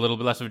some people a little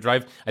bit less of a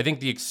drive. I think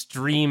the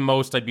extreme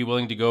most I'd be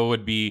willing to go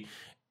would be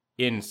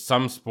in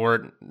some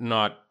sport,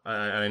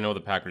 I know the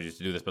Packers used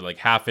to do this, but like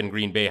half in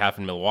Green Bay, half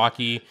in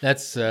Milwaukee.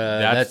 That's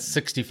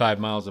 65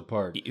 miles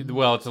apart.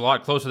 Well, it's a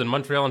lot closer than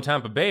Montreal and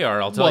Tampa Bay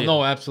are. I'll tell you.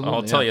 No, absolutely.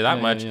 I'll tell you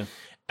that much.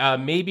 Yeah.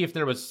 Maybe if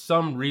there was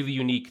some really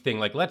unique thing,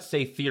 like let's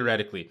say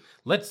theoretically,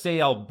 let's say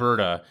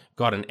Alberta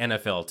got an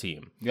NFL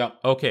team. Yeah.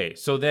 Okay,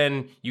 so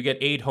then you get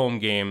 8 home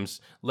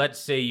games. Let's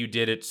say you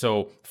did it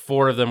so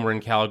 4 of them were in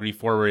Calgary,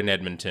 4 were in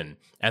Edmonton,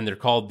 and they're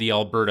called the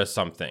Alberta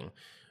something.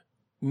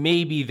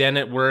 Maybe then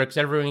it works.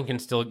 You can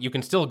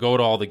still go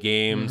to all the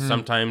games. Mm-hmm.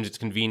 Sometimes it's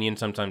convenient.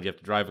 Sometimes you have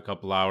to drive a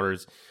couple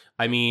hours.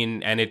 I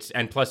mean,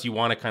 and plus you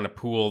want to kind of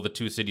pool the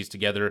 2 cities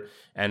together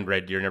and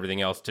Red Deer and everything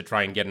else to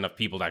try and get enough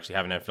people to actually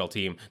have an NFL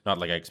team. Not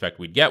like I expect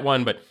we'd get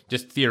one, but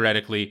just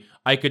theoretically,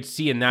 I could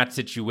see in that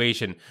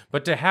situation.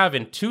 But to have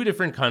in 2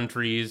 different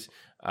countries,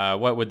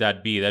 what would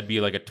that be? That'd be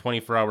like a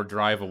 24-hour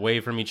drive away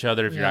from each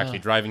other. If you're actually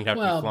driving, you'd have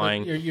to be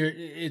flying.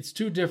 It's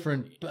 2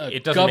 different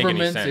it doesn't governments.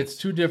 Make any sense. It's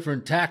 2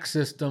 different tax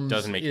systems.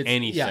 Doesn't make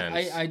any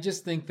sense. I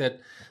just think that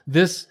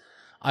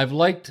I've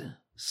liked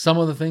some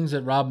of the things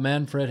that Rob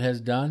Manfred has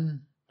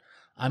done.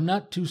 I'm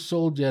not too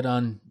sold yet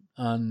on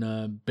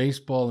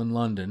baseball in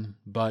London,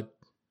 but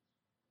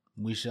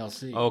we shall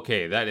see.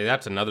 Okay,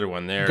 that's another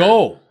one there.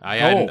 Go. I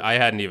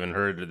hadn't even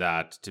heard of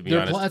that, to be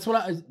honest. That's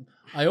what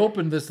I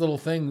opened this little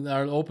thing.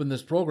 I opened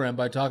this program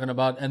by talking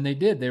about, and they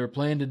did. They were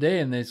playing today,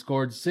 and they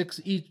scored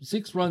 6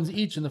 runs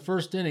each in the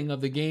first inning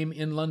of the game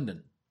in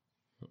London.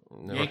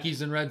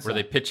 Yankees and Red Sox. Were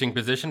they pitching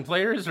position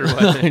players or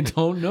what? I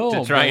don't know.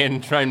 To try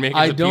and make it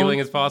as appealing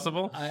as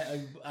possible?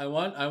 I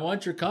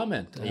want your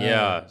comment.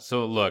 Yeah.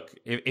 So look,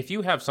 if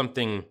you have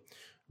something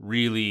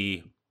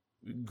really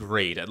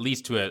great, at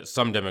least to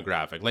some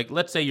demographic, like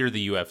let's say you're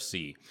the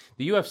UFC.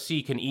 The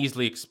UFC can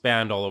easily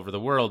expand all over the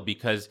world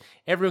because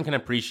everyone can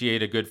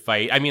appreciate a good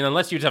fight. I mean,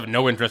 unless you just have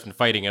no interest in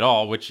fighting at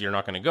all, which you're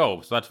not going to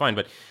go, so that's fine.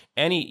 But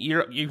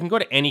you can go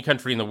to any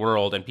country in the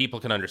world and people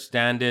can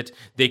understand it.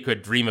 They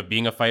could dream of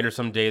being a fighter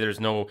someday. There's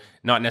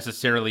not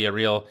necessarily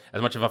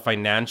as much of a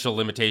financial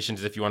limitation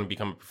as if you want to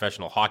become a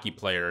professional hockey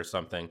player or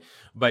something.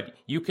 But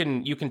you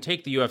can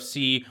take the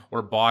UFC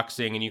or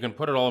boxing and you can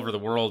put it all over the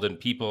world and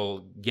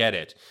people get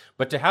it.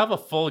 But to have a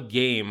full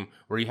game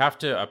where you have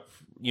to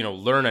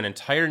learn an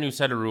entire new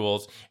set of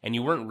rules and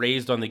you weren't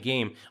raised on the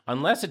game,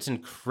 unless it's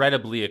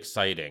incredibly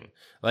exciting.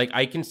 Like,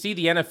 I can see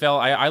the NFL.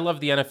 I love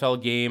the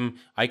NFL game.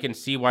 I can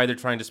see why they're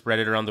trying to spread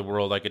it around the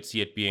world. I could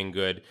see it being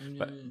good.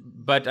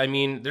 But I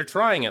mean, they're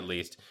trying at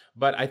least.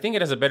 But I think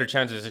it has a better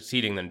chance of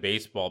succeeding than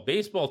baseball.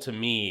 Baseball, to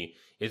me,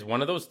 is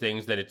one of those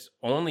things that it's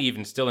only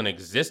even still in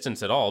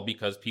existence at all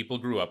because people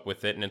grew up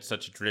with it and it's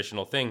such a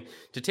traditional thing.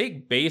 To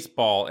take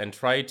baseball and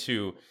try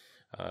to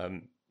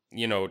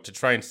to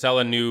try and sell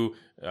a new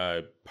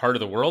part of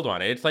the world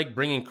on it. It's like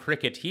bringing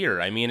cricket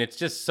here. I mean, it's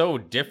just so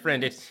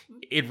different.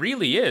 It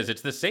really is.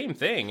 It's the same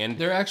thing. And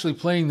they're actually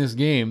playing this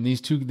game,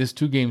 this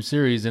 2-game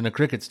series in a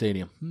cricket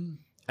stadium.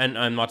 And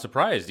I'm not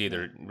surprised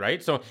either,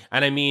 right? So,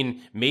 and I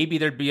mean, maybe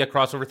there'd be a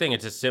crossover thing.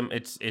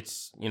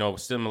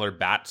 It's similar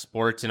bat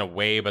sports in a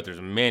way, but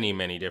there's many,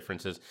 many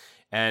differences.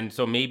 And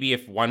so maybe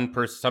if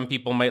some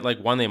people might like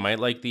one, they might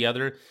like the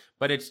other,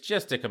 but it's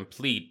just a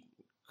complete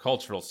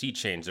cultural sea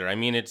change there. I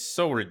mean, it's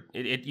so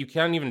you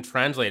can't even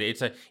translate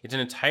it. It's an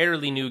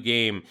entirely new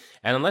game,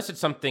 and unless it's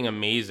something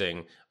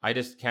amazing, I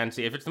just can't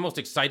see. If it's the most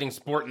exciting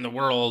sport in the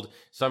world,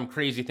 some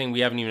crazy thing we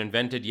haven't even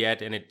invented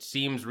yet, and it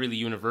seems really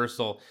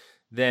universal,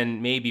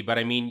 then maybe. But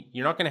I mean,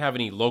 you're not going to have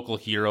any local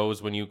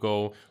heroes when you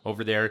go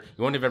over there.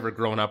 You won't have ever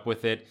grown up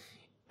with it.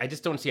 I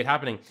just don't see it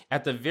happening.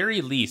 At the very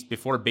least,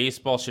 before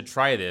baseball should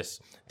try this,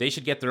 they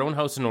should get their own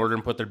house in order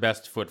and put their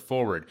best foot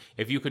forward.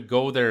 If you could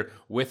go there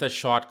with a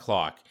shot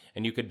clock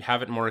and you could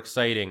have it more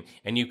exciting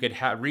and you could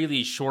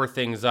really shore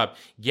things up,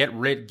 get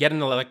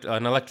an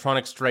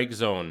electronic strike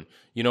zone,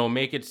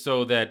 make it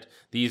so that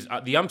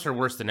the umps are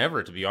worse than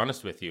ever, to be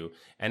honest with you.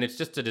 And it's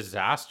just a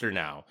disaster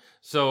now.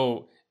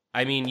 So,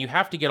 I mean, you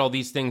have to get all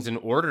these things in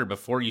order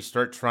before you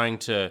start trying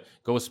to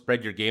go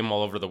spread your game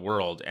all over the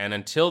world. And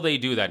until they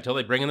do that, until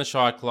they bring in the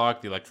shot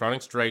clock, the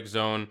electronic strike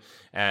zone,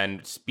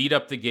 and speed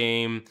up the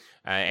game,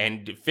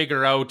 and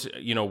figure out,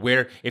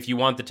 where, if you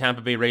want the Tampa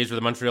Bay Rays or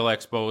the Montreal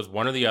Expos,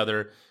 one or the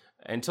other,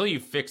 until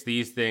you fix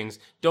these things,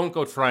 don't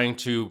go trying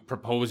to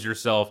propose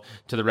yourself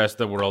to the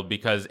rest of the world,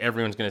 because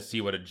everyone's going to see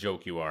what a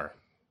joke you are.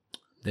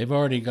 They've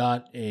already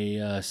got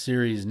a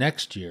series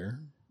next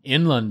year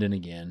in London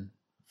again,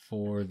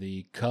 for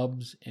the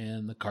Cubs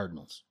and the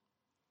Cardinals.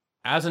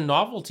 As a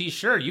novelty,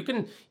 sure, you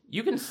can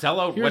sell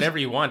out whatever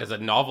you want as a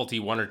novelty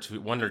one or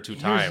two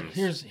times.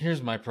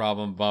 Here's my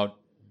problem about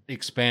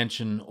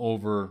expansion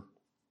over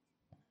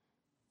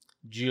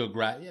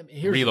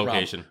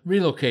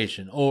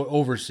relocation or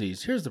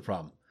overseas. Here's the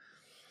problem.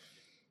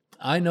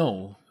 I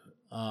know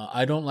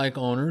I don't like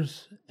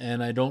owners,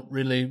 and I don't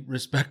really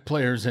respect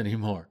players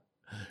anymore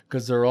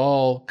because they're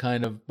all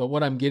kind of. But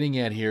what I'm getting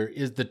at here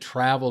is the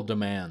travel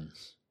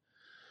demands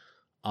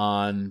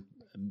on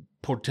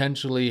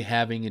potentially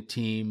having a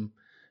team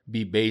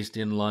be based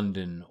in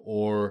London,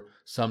 or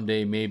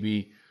someday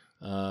maybe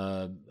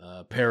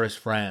Paris,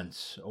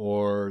 France,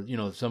 or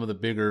some of the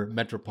bigger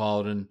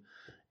metropolitan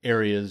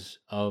areas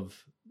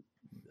of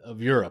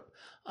Europe.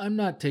 I'm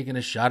not taking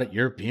a shot at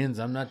Europeans.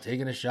 I'm not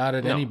taking a shot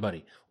at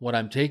anybody. What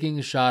I'm taking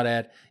a shot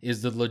at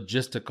is the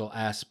logistical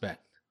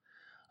aspect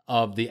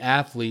of the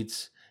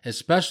athletes,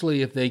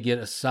 especially if they get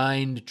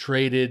assigned,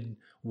 traded,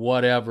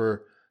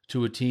 whatever,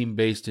 to a team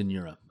based in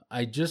Europe.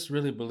 I just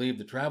really believe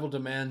the travel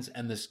demands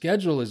and the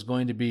schedule is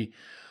going to be,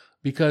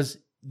 because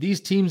these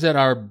teams that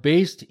are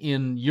based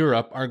in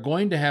Europe are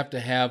going to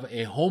have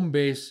a home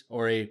base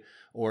or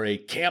a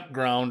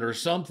campground or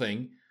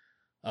something,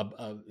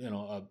 a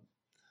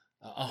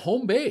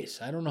home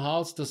base. I don't know how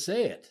else to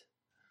say it,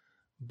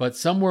 but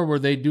somewhere where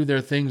they do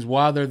their things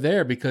while they're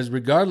there, because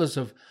regardless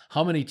of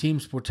how many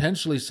teams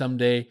potentially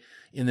someday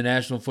in the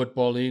National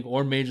Football League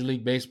or Major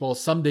League Baseball,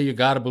 someday you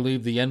got to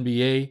believe the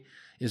NBA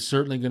is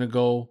certainly going to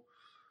go,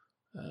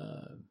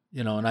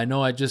 and I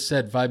know I just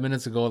said 5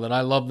 minutes ago that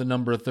I love the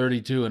number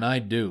 32, and I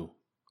do.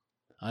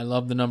 I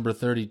love the number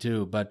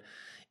 32, but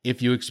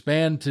if you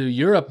expand to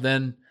Europe,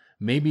 then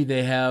maybe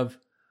they have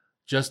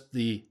just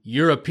the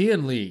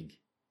European League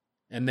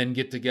and then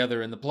get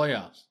together in the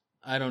playoffs.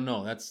 I don't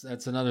know.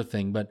 That's another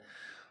thing, but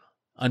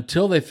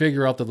until they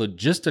figure out the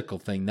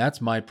logistical thing,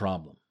 that's my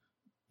problem,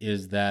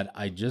 is that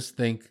I just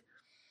think,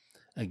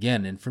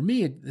 again, and for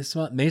me, this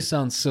may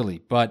sound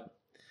silly, but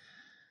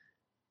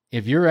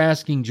if you're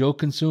asking Joe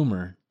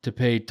Consumer to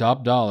pay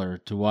top dollar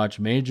to watch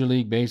Major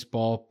League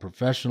Baseball,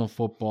 professional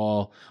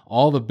football,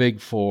 all the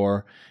big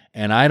four,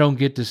 and I don't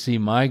get to see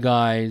my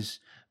guys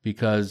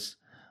because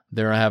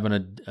they're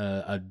having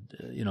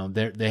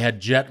they had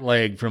jet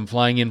lag from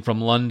flying in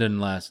from London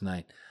last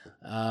night.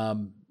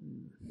 I'm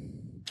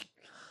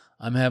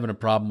having a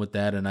problem with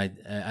that, and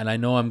I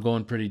know I'm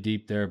going pretty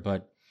deep there,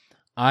 but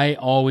I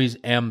always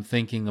am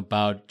thinking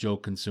about Joe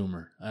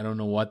Consumer. I don't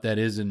know what that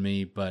is in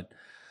me, but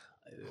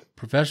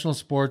professional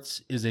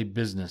sports is a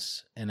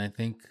business, and I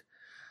think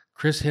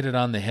Chris hit it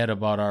on the head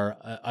about our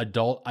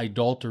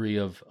idolatry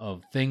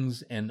of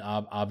things and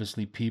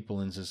obviously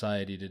people in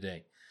society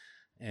today.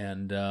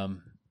 And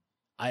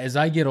as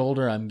I get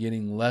older, I'm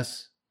getting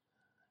less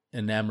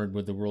enamored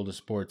with the world of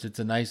sports. It's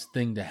a nice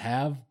thing to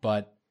have,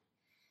 but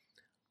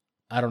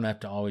I don't have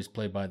to always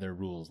play by their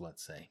rules,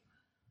 let's say.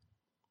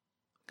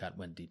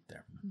 Went deep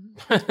there.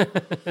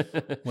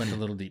 Went a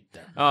little deep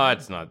there. Oh,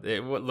 it's not.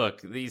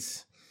 Look,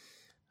 these...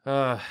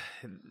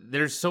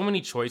 there's so many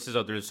choices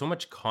out there. There's so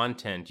much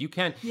content. You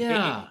can't.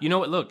 Yeah. You know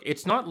what? Look,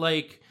 it's not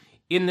like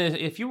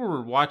if you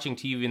were watching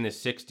TV in the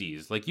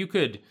 60s, like you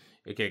could,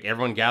 okay,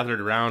 everyone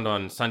gathered around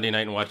on Sunday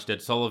night and watched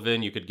Ed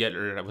Sullivan. You could get,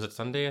 or was it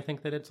Sunday? I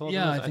think that Ed Sullivan.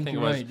 Yeah, was? I think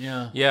you're it was. right.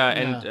 Yeah, yeah,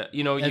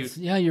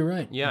 and you're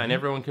right. Yeah, and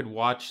everyone could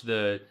watch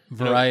the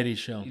variety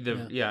show.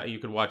 You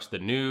could watch the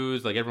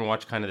news. Like everyone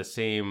watched kind of the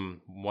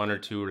same 1 or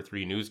 2 or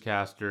 3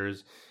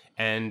 newscasters.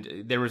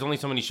 And there was only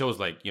so many shows,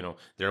 like,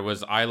 there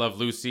was I Love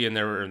Lucy, and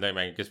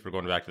I guess we're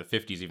going back to the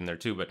 50s even there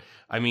too, but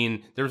I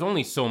mean, there was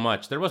only so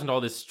much. There wasn't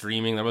all this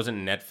streaming, there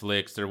wasn't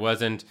Netflix, there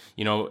wasn't,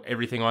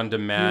 everything on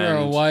demand.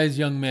 You're a wise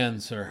young man,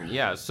 sir.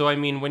 Yeah, so I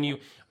mean,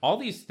 all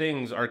these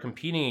things are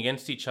competing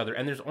against each other,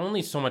 and there's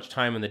only so much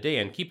time in the day.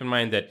 And keep in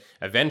mind that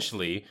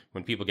eventually,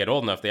 when people get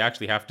old enough, they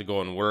actually have to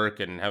go and work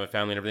and have a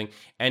family and everything.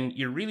 And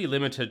you're really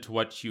limited to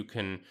what you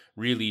can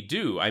really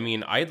do. I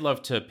mean, I'd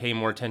love to pay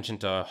more attention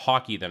to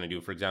hockey than I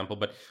do, for example,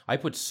 but I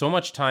put so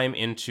much time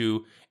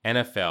into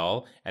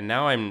NFL, and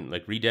now I'm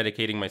like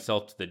rededicating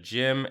myself to the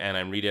gym, and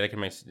I'm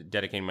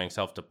dedicating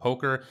myself to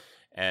poker,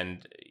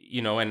 and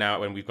and now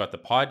when we've got the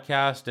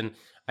podcast, and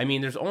I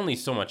mean, there's only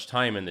so much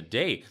time in the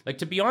day. Like,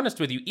 to be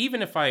honest with you,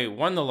 even if I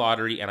won the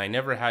lottery and I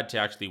never had to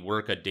actually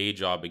work a day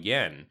job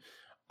again,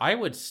 I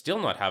would still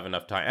not have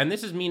enough time. And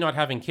this is me not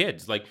having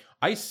kids. Like,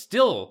 I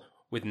still,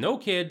 with no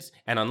kids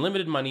and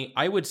unlimited money,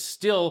 I would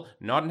still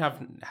not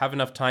have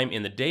enough time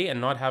in the day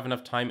and not have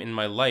enough time in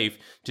my life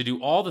to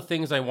do all the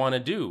things I want to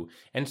do.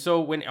 And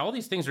so when all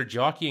these things are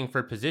jockeying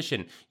for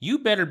position, you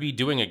better be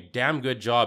doing a damn good job